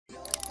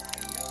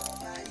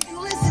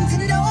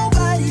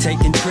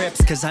taking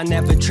trips, cause I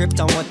never tripped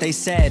on what they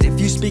said. If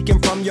you speaking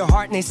from your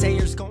heart,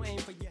 naysayers gon' aim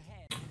for your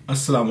head.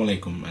 Assalamu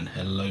alaikum and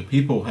hello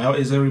people, how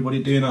is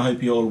everybody doing? I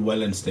hope you're all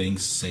well and staying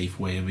safe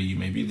wherever you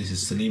may be. This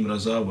is Salim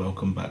Raza,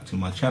 welcome back to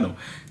my channel.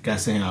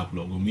 कैसे हैं आप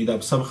लोग? उम्मीद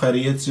आप सब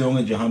खैरियत से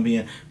होंगे जहां भी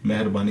हैं।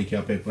 मेहरबानी कि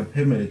आप एक बार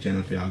फिर मेरे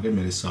चैनल पे आ गए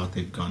मेरे साथ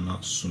एक गाना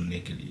सुनने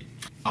के लिए।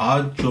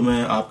 आज जो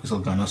मैं आपके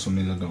साथ गाना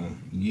सुनने लगा हूँ,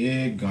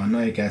 ये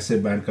गाना एक ऐसे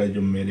बैंड का है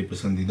जो मेरे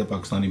पसंदीदा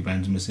पाकिस्तानी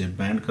बैंड्स में से।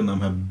 बैंड का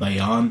नाम है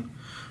बयान।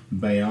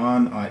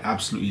 Bayaan, I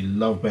absolutely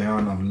love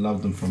Bayaan. I've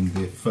loved them from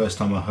the first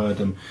time I heard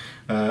them.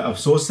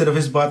 अफसोस सिर्फ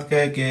इस बात का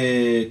है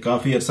कि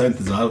काफ़ी अर्सा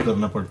इंतज़ार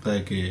करना पड़ता है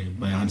कि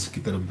बयान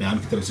की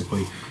तरफ से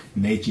कोई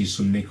नई चीज़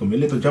सुनने को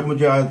मिले। तो जब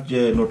मुझे आज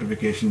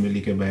नोटिफिकेशन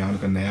मिली कि बयान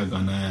का नया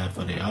गाना है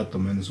फरियाद, तो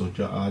मैंने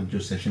सोचा आज जो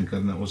सेशन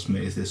करना है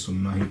उसमें इसे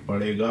सुनना ही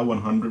पड़ेगा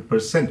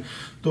 100%।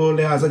 तो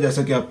लिहाजा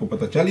जैसा कि आपको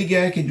पता चल ही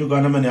गया है कि जो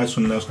गाना मैंने आज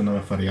सुनना है उसका नाम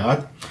है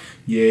फरियाद।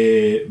 ये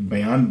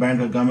बयान बैंड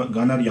का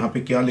गाना। यहाँ पे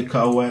क्या लिखा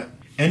हुआ है?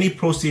 Any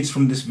proceeds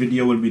from this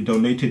video will be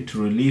donated to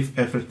relief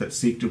efforts that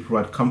seek to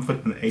provide comfort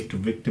and aid to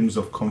victims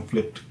of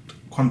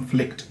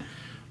conflict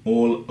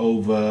all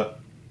over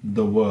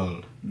the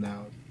world.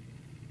 Now,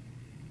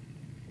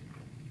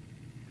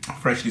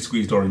 freshly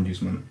squeezed orange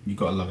juice, man. You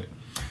gotta love it.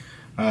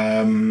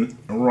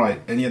 Right,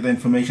 any other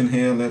information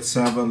here? Let's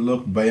have a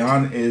look.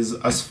 Bayaan is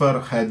Asfar,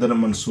 Haider,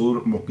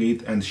 Mansoor,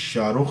 Muqeet and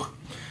Shahrukh.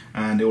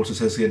 And it also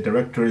says here,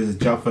 director is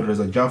Jafar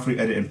Reza Jafri,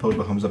 edit and post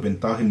by Hamza bin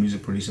Tahir,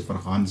 music producer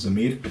Farhan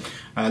Zamir,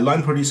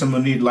 line producer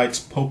Munir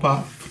Lights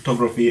Popa,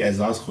 photography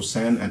Azaz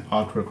Hussain, and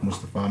artwork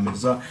Mustafa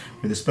Mirza.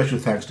 With a special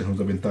thanks to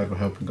Hamza bin Tahir for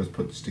helping us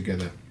put this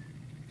together.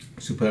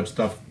 Superb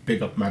stuff.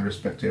 Big up, mad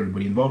respect to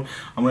everybody involved.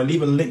 I'm going to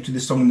leave a link to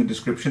this song in the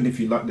description. If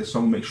you like this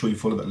song, make sure you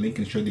follow that link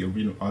and show the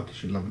original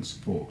artist your love and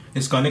support.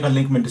 इस गाने का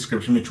link मैं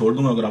description में छोड़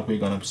दूंगा। अगर आपको ये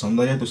गाना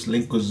पसंद आया तो इस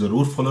लिंक को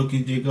जरूर फॉलो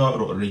कीजिएगा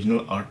और ओरिजिनल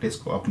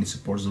आर्टिस्ट को अपनी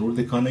सपोर्ट जरूर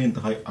दिखाना,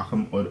 इंतहाई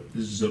अहम और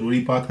ज़रूरी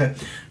बात है।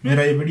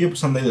 मेरा ये वीडियो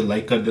पसंद आए तो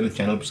लाइक कर देना,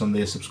 चैनल पसंद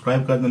आए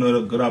सब्सक्राइब कर देना, और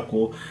अगर आपको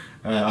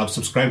आप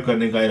सब्सक्राइब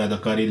करने का इरादा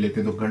कारी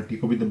लेते तो घंटी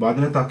को भी दबा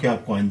देना ताकि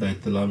आपको आइंदा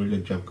इत्तला मिले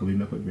जब कभी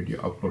मैं कोई वीडियो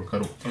अपलोड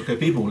करूँ। Okay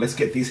people, let's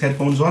get these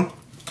headphones on.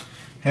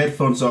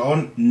 Headphones are on.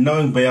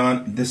 Knowing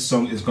Bayaan, this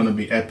song is going to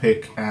be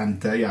epic,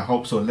 and yeah, I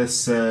hope so. Let's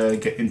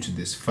get into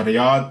this.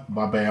 Faryaad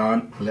by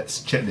Bayaan.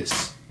 Let's check this.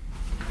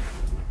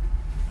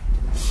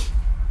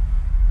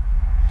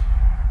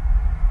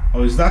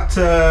 Oh, is that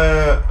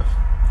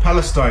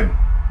Palestine?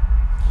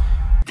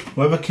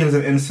 Whoever kills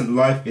an innocent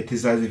life, it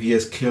is as if he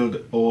has killed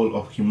all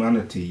of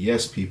humanity.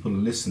 Yes, people,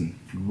 listen,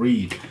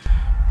 read.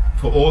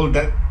 For all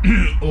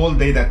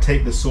they that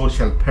take the sword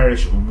shall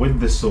perish with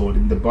the sword.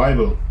 In the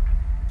Bible,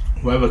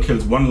 whoever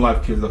kills one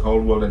life kills the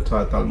whole world,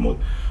 entire Talmud.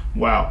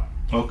 Wow.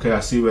 Okay, I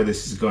see where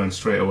this is going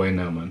straight away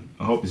now, man.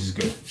 I hope this is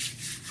good.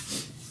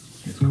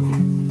 Let's go.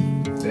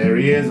 There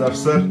he is,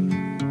 Afsar.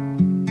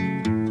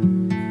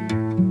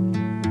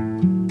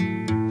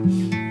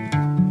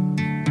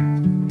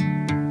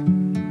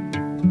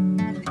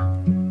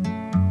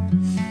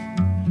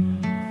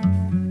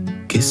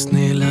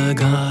 किसने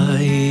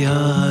लगाई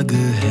आग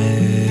है,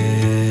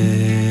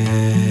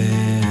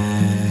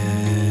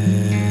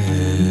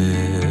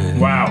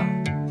 wow.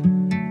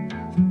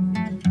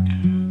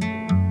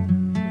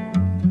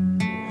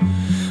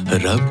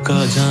 रब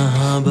का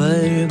जहां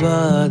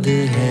बर्बाद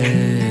है,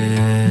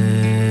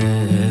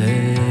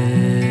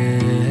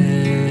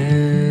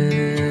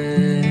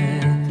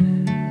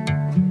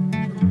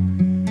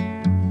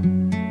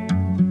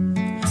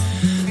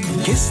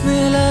 किसने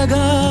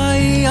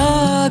लगाई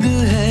आग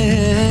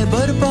है,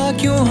 बर्पा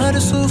क्यों हर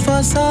सू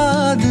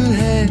फसाद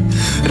है,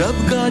 रब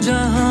का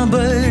जहां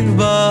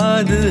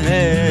बर्बाद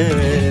है।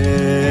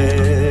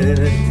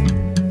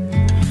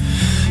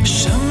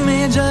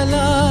 शम्मे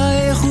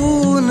जलाए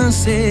खून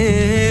से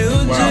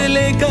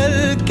उजले कल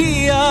की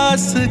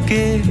आस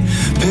के,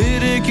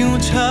 फिर क्यों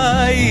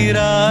छाई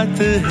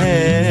रात है।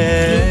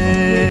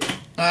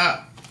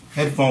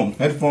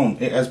 Headphone,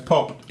 it has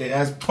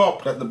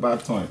popped at the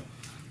bad time.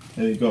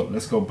 There you go,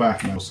 let's go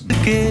back now.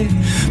 के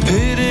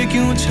फिर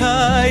क्यों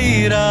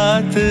छाई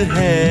रात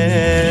है।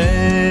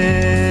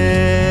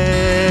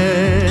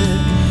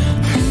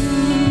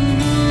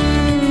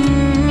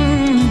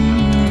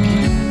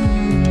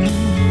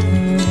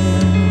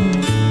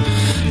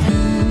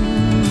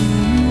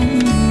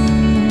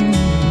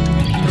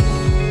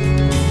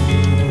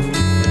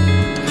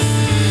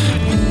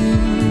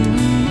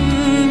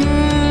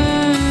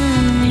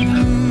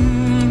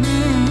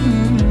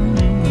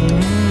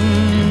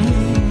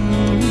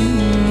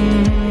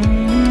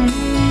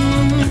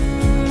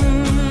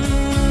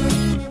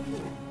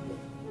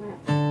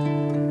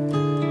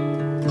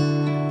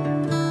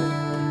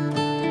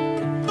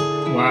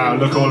 Wow,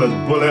 look at all those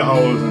bullet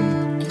holes and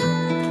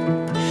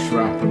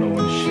shrapnel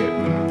and shit,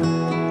 man.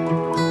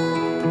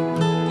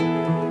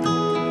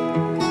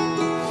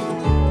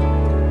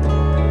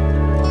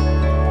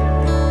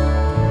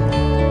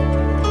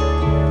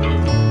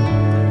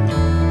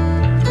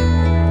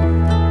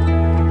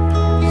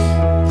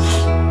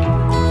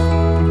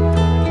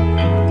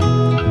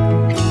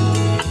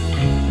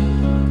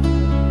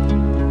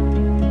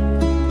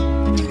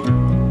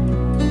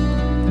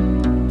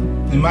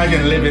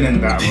 Imagine living in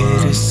that फिर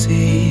world. से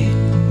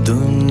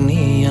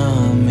दुनिया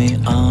में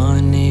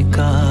आने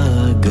का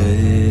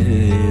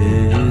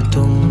अगर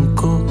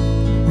तुमको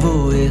वो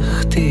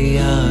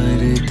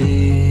इख्तियार दे,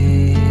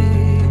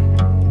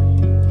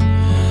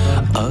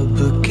 अब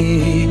के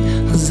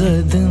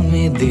जद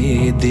में दे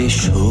दे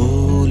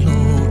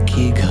शोलों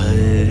की घर,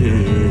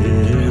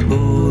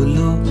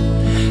 बोलो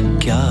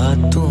क्या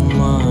तुम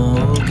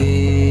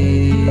आओगे?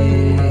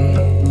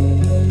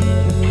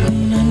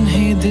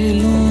 नन्हे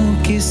दिलों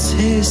की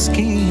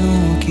सिसकियों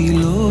की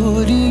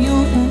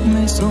लोरियों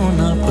में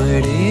सोना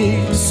पड़े,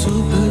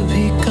 सुबह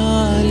भी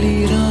काली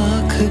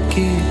राख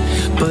के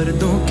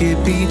पर्दों के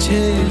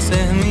पीछे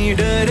सहमी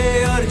डरे,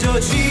 और जो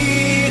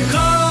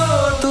चीखा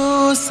तो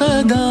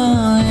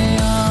सदाएं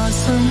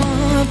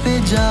आसमां पे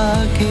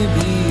जाके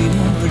भी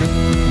मुड़े।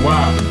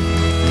 Wow.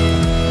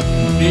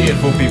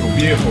 Beautiful people,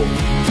 beautiful.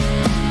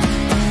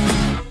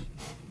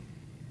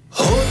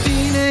 होती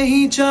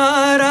नहीं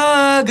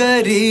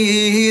चारागरी,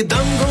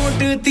 दम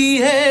घोंटती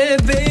है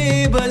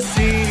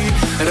बेबसी,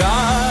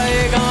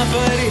 राएगा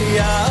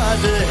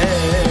फरियाद है,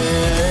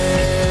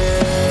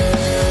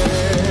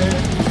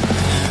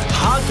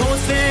 हाथों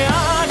से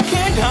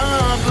आंखें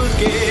ढांप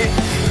के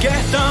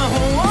कहता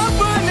हूँ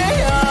अपने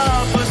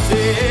आप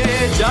से,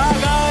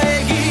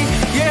 जागाएगी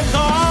ये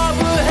ख्वाब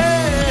है,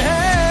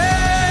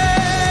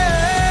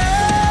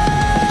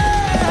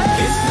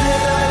 इसमें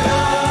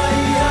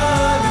लगाई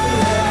याद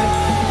है,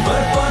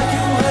 बर्पा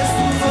क्यों है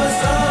तू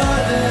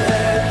फसाद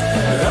है,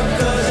 रब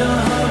का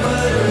जहां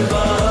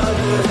बर्बाद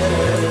है,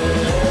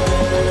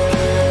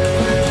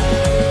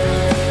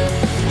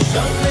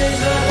 शम्मे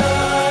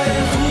जलाए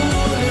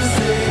खून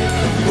से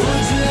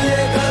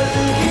उजले कल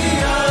की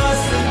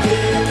आस के,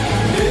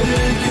 दिल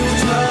क्यों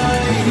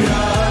छाई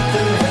रात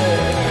है।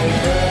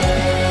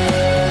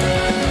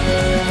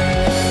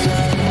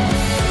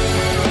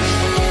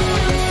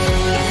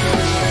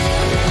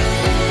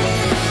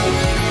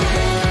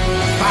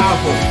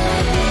 Powerful.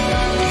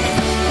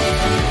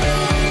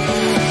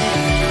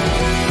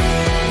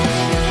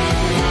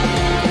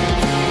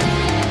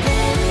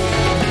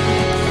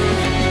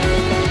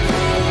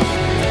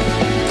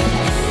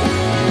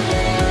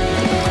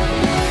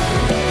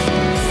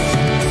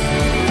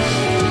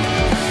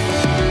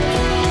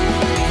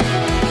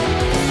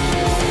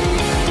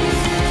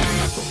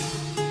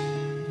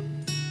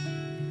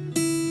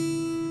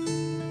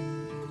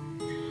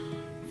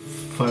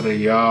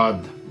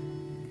 Faryaad.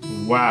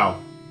 Wow.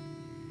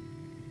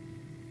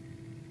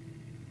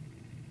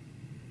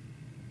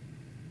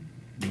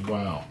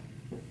 Wow.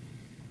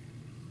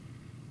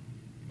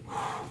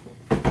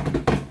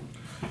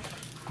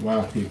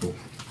 Wow, people.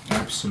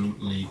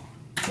 Absolutely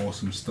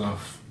awesome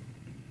stuff.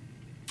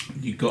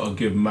 You gotta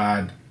give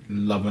mad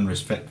love and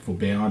respect for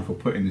Bayaan for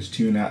putting this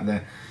tune out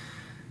there.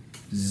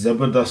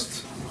 Zabardast,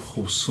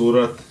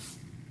 Khubsurat,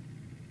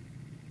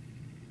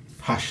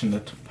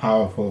 passionate,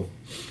 powerful,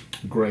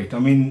 great. I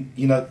mean,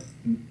 you know,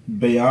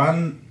 Bayaan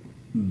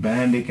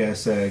band एक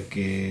ऐसा है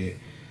कि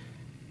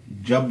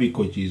जब भी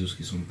कोई चीज़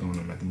उसकी सुनता हूँ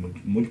ना मैं, तो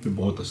मुझ पे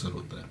बहुत असर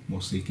होता है।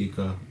 मौसीकी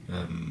का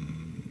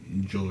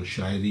जो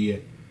शायरी है,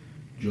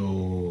 जो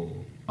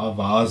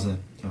आवाज़ है,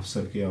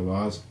 अफसर की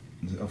आवाज़,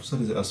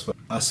 अफसर is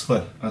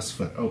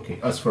Asfar okay,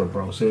 Asfar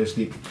bro,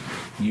 seriously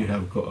you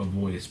have got a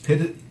voice.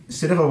 फिर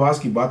सिर्फ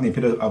आवाज़ की बात नहीं,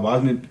 फिर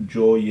आवाज़ में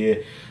जो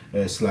ये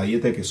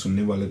सलाहियत है कि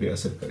सुनने वाले पे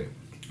असर करे,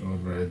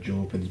 और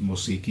जो फिर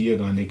मौसीकी है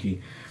गाने की,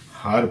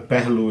 हर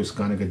पहलू इस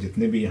गाने का,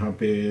 जितने भी यहाँ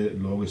पे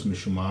लोग इसमें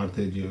शुमार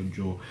थे,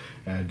 जो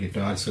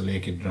गिटार से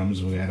लेके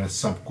ड्रम्स वगैरह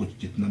सब कुछ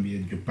जितना भी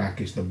जो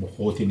पैकेज था,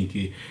 बहुत ही नहीं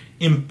कि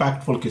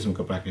इम्पैक्टफुल किस्म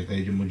का पैकेज था,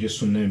 जो मुझे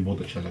सुनने में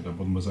बहुत अच्छा लगा,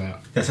 बहुत मज़ा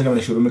आया। जैसा कि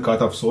मैंने शुरू में कहा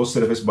था, अफसोस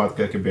सिर्फ इस बात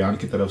का कि बयान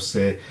की तरफ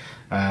से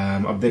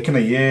अब देखें ना,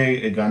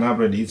 ये गाना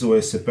अब रिलीज़ हुआ,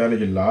 इससे पहले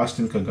जो लास्ट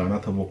इनका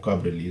गाना था वो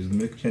कब रिलीज़,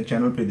 मैं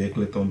चैनल पर देख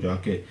लेता हूँ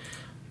जाके।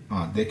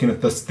 हाँ देखें ना,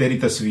 तेरी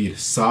तस्वीर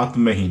 7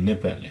 महीने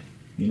पहले,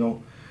 you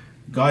know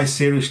guys,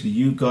 seriously,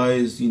 you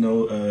guys, you know,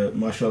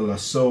 mashallah,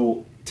 so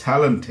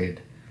talented.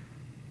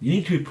 You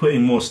need to be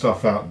putting more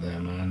stuff out there,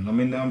 man. I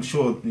mean, I'm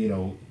sure, you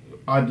know,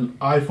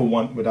 I for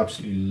one would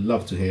absolutely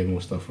love to hear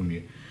more stuff from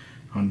you.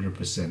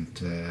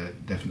 100%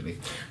 definitely.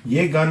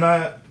 ये गाना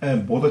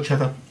बहुत अच्छा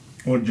था,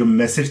 और जो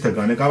message था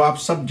गाने का, अब आप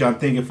सब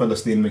जानते हैं कि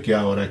फ़लस्तीन में क्या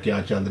हो रहा है,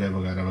 क्या चल रहा है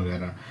वगैरह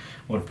वगैरह,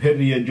 और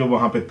फिर ये जो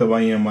वहाँ पे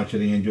तबाहियाँ मच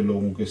रही हैं, जो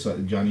लोगों के साथ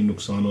जानी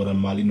नुकसान हो रहा है,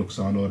 माली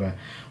नुकसान हो रहा है,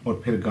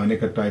 और फिर गाने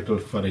का टाइटल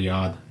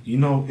फरियाद, you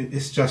know,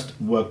 it's just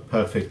worked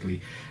perfectly,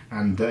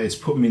 and it's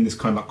put me in this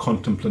kind of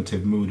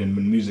contemplative mood, and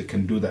when music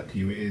can do that to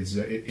you,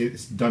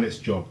 it's done its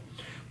job.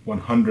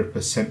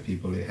 100%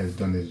 people, it has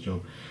done its job.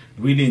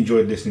 Really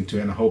enjoyed listening to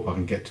it, and I hope I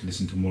can get to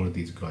listen to more of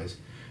these guys.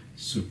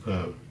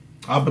 Superb.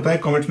 आप बताएं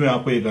comments में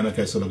आपको ये गाना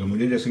कैसा लगा।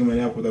 मुझे जैसे कि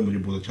मैंने आपको बताया, मुझे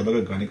बहुत अच्छा लगा।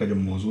 गाने का जो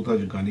मौजू था,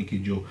 जो गाने की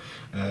जो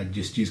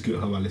जिस चीज़ के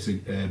हवाले से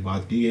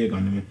बात की है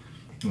गाने में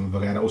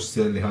वगैरह,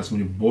 उससे लिहाज से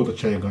मुझे बहुत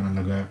अच्छा ये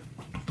गाना लगा है।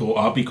 तो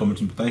आप ही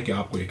कमेंट्स में बताएं कि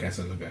आपको ये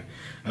कैसा लगा है।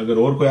 अगर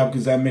और कोई आपके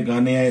ज़हन में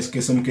गाने हैं इस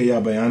किस्म के या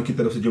बयान की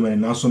तरफ से जो मैंने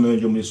ना सुने,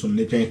 जो मुझे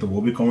सुनने चाहिए, तो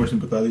वो भी कमेंट्स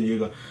में बता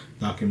दीजिएगा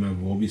ताकि मैं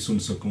वो भी सुन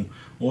सकूँ।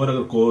 और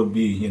अगर कोई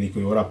भी यानी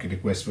कोई और आपकी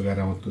रिक्वेस्ट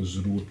वगैरह हो तो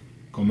ज़रूर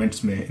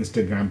कमेंट्स में,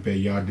 इंस्टाग्राम पे,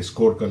 या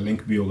डिस्कॉर्ड का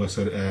लिंक भी होगा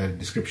सर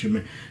डिस्क्रिप्शन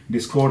में।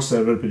 डिस्कॉर्ड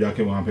सर्वर पे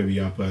जाके वहाँ पे भी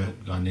आप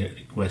गाने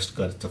रिक्वेस्ट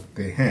कर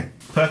सकते हैं।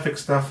 Perfect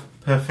stuff,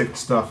 perfect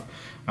stuff.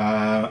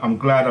 I'm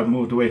glad I've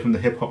moved away from the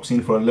hip hop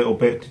scene for a little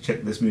bit to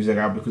check this music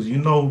out, because you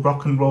know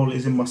rock and roll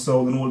is in my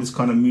soul, and all this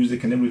kind of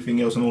music and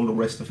everything else and all the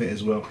rest of it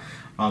as well.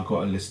 I've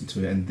got to listen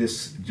to it, and this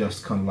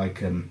just kind of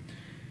like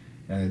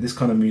this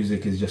kind of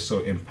music is just so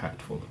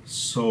impactful,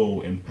 so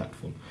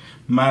impactful.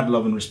 Mad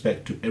love and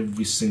respect to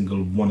every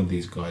single one of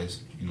these guys.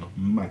 You know,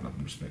 mad love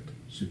and respect.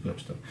 Superb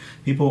stuff.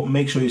 People,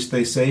 make sure you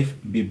stay safe,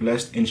 be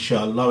blessed.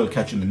 Inshallah, we'll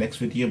catch you in the next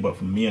video. But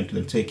from me,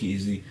 until then, take it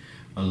easy.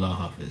 Allah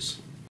Hafiz.